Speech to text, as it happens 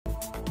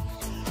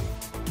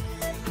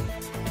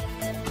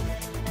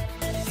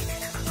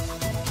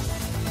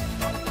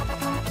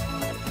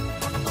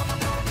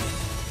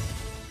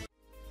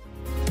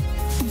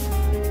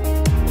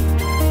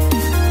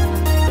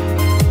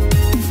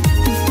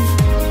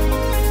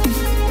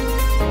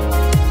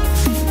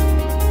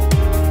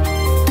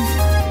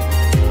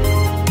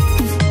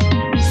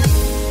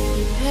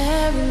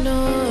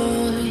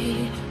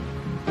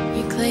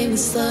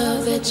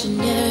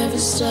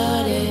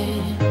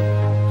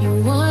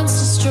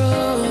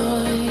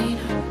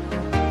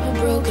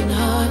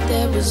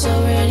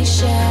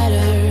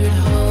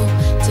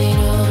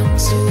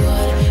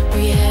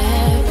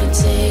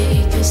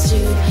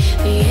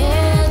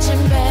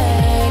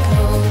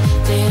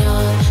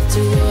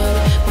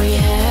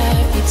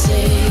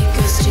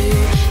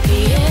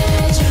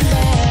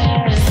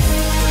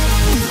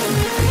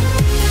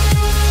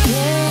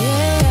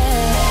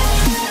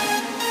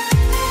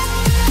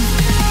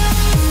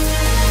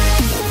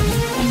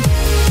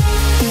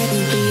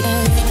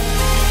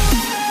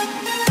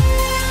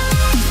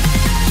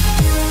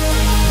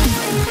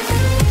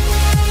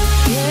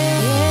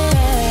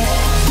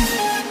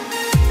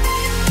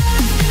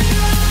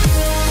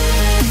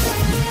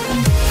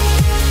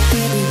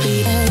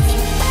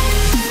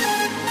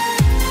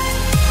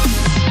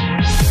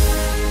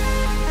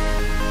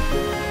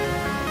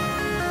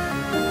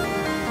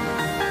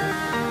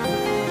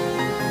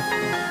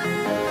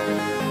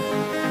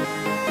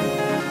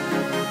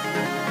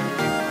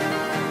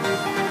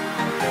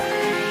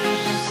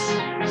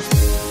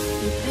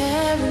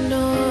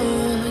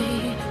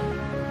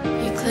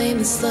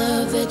this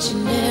love that you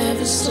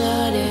never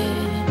started.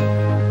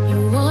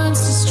 You once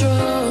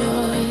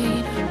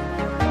destroyed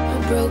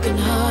a broken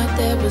heart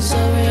that was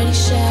already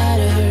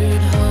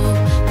shattered.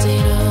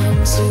 Holding on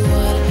to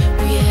what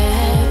we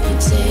have, you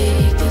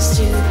take us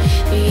to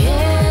the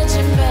edge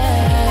and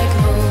back.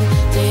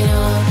 Holding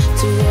on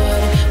to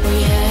what we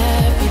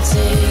have, you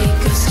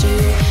take us to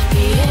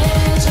the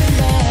edge and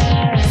back.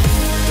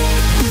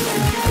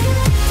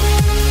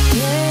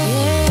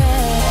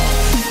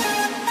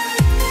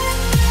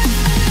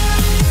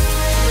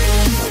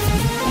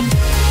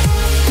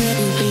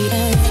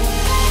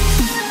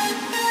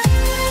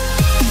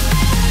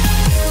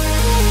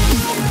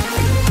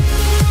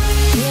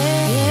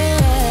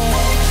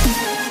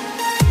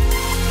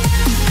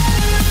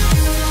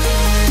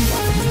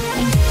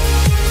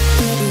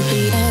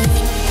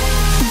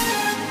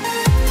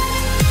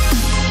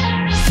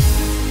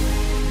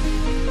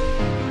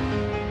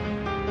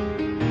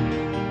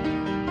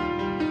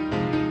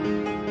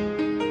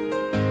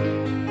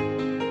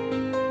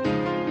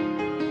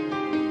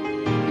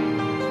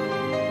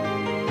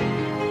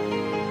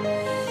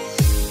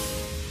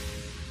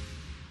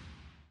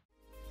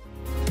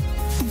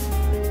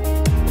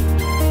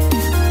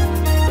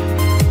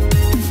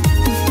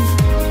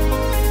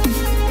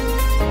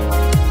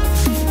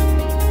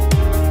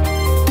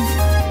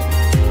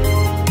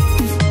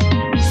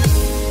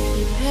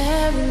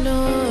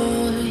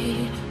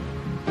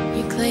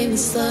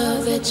 This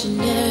love that you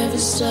never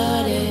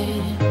started.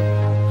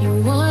 You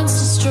once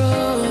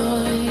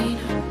destroyed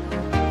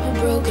a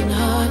broken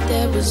heart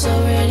that was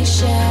already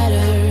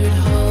shattered.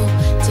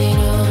 Holding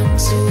on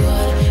to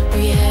what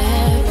we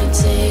have, you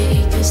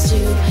take us to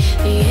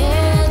the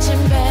edge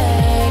and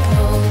back.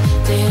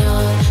 Holding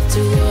on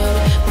to what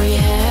we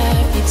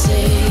have, you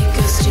take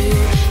us to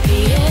the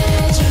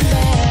edge and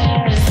back.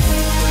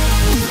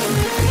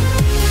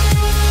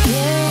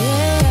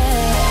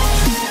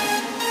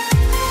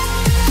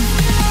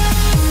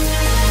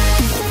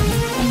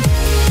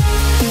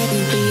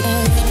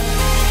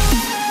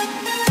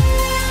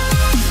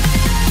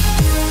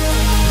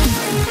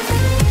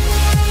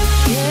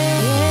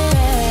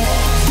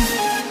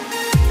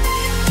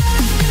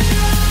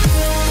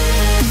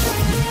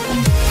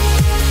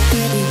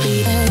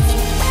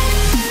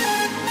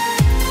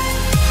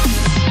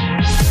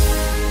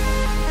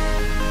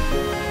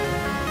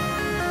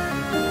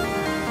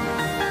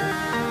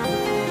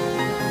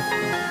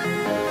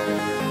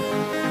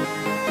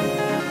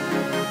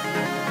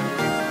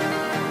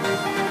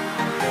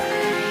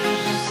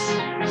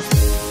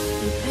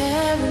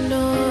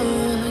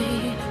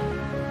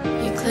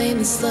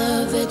 This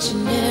love that you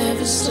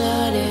never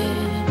started.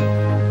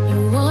 You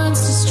once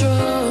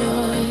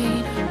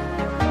destroyed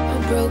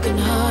a broken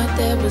heart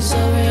that was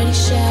already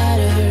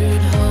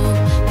shattered.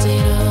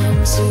 Holding on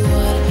to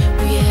what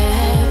we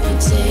have, you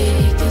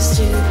take us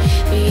to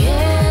the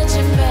edge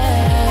and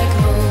back.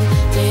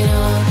 Holding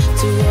on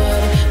to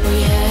what we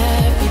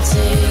have, you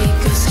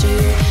take us to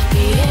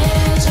the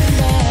edge and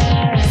back.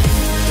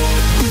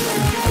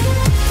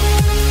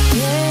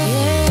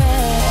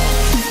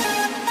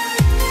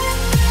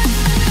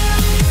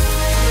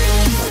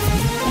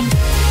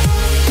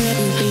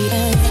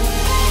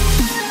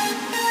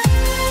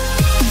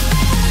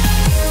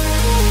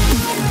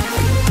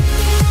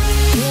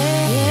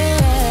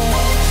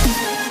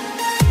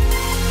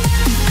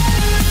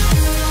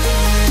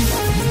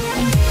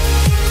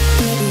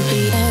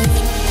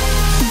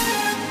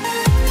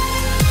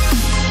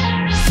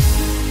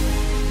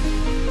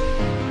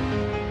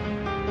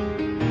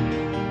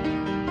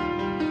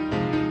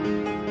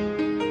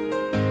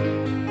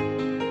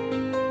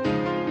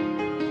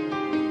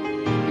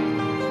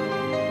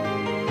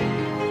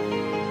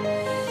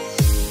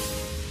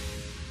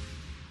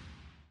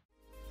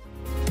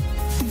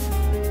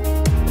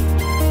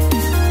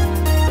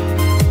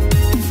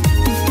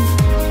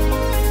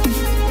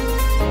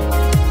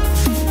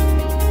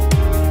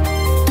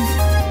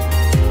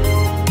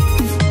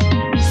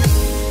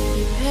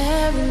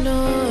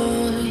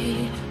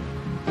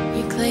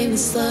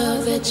 This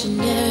love that you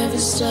never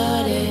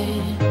started.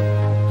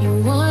 You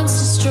once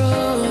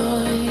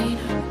destroyed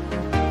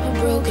a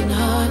broken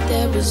heart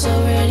that was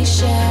already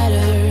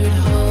shattered.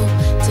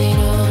 Holding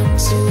on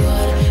to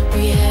what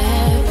we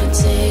have, you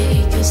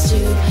take us to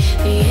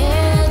the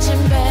edge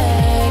and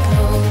back.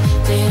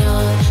 Holding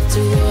on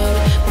to what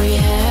we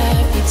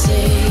have, you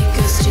take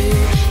us to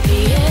the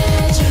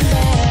edge and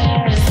back.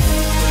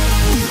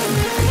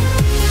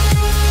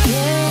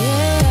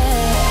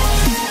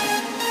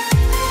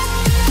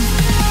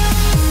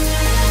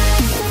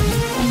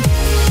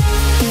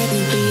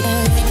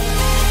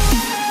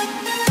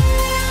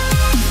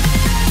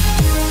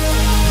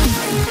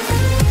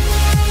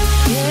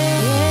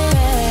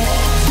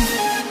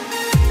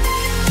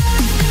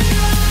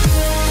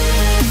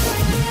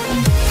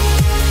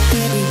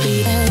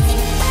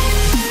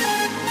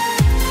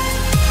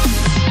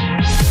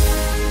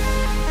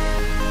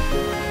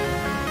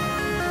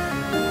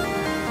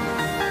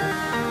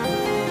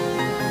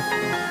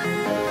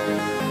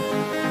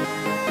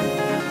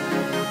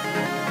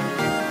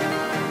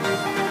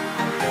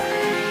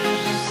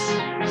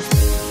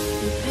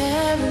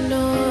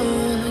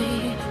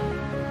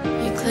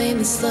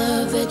 this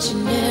love that you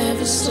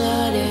never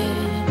started.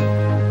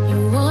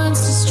 You once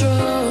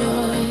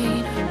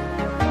destroyed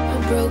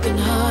a broken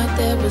heart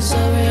that was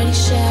already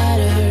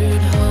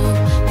shattered.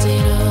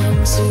 Holding on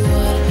to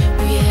what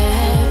we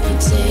have, you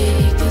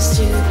take us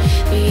to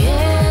the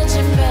edge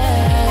and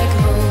back.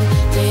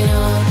 Holding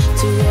on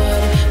to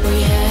what we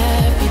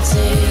have, you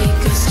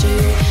take us to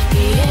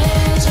the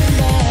edge and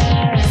back.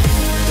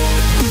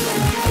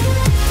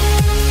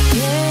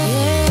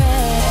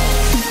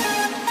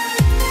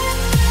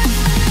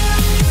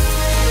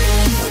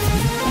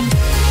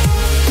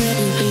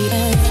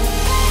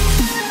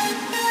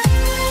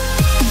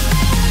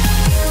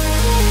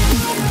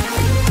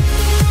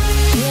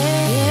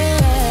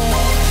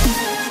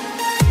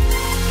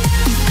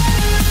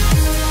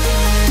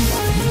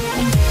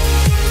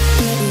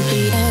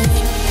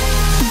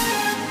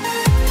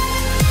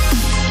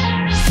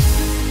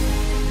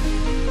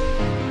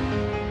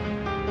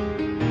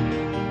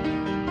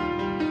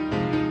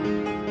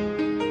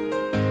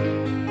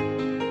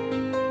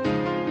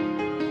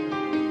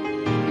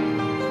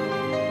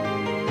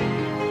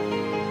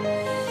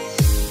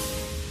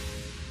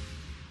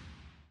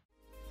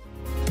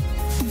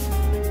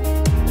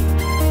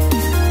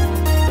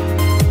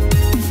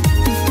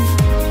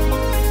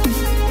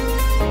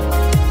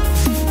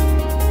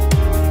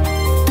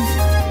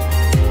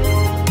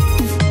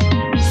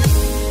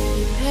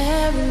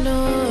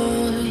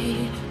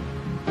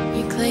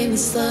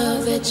 This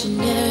love that you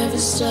never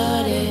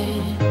started.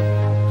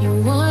 You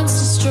once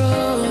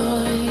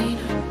destroyed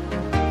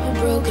a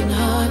broken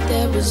heart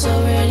that was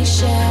already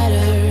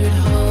shattered.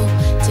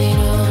 Holding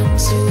on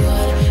to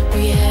what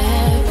we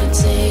have, you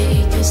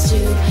take us to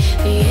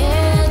the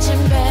edge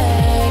and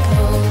back.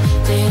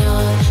 Holding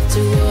on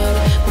to what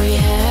we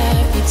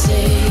have, you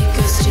take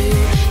us to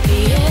the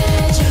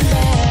edge and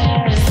back.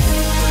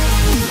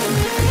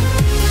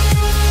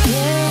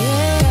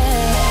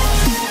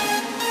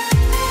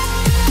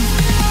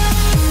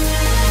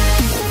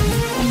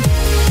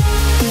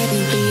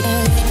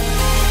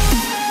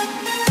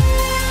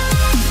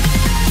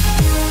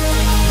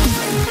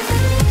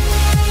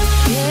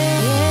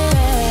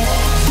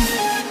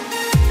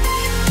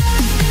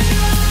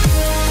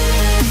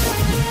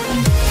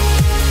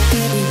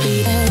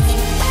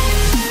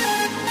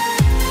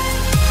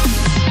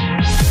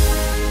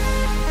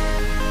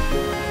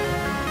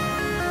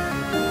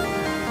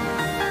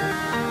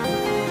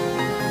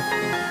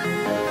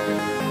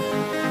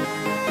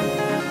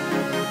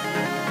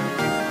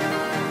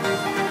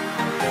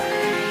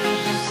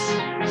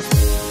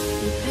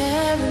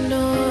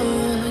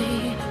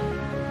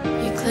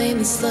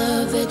 This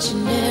love that you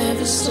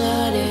never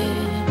started.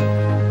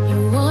 You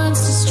once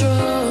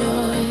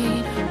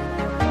destroyed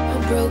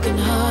a broken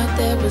heart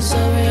that was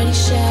already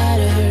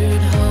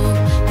shattered.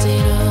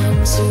 Holding on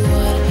to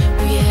what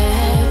we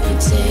have, you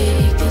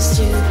take us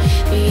to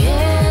the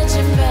end.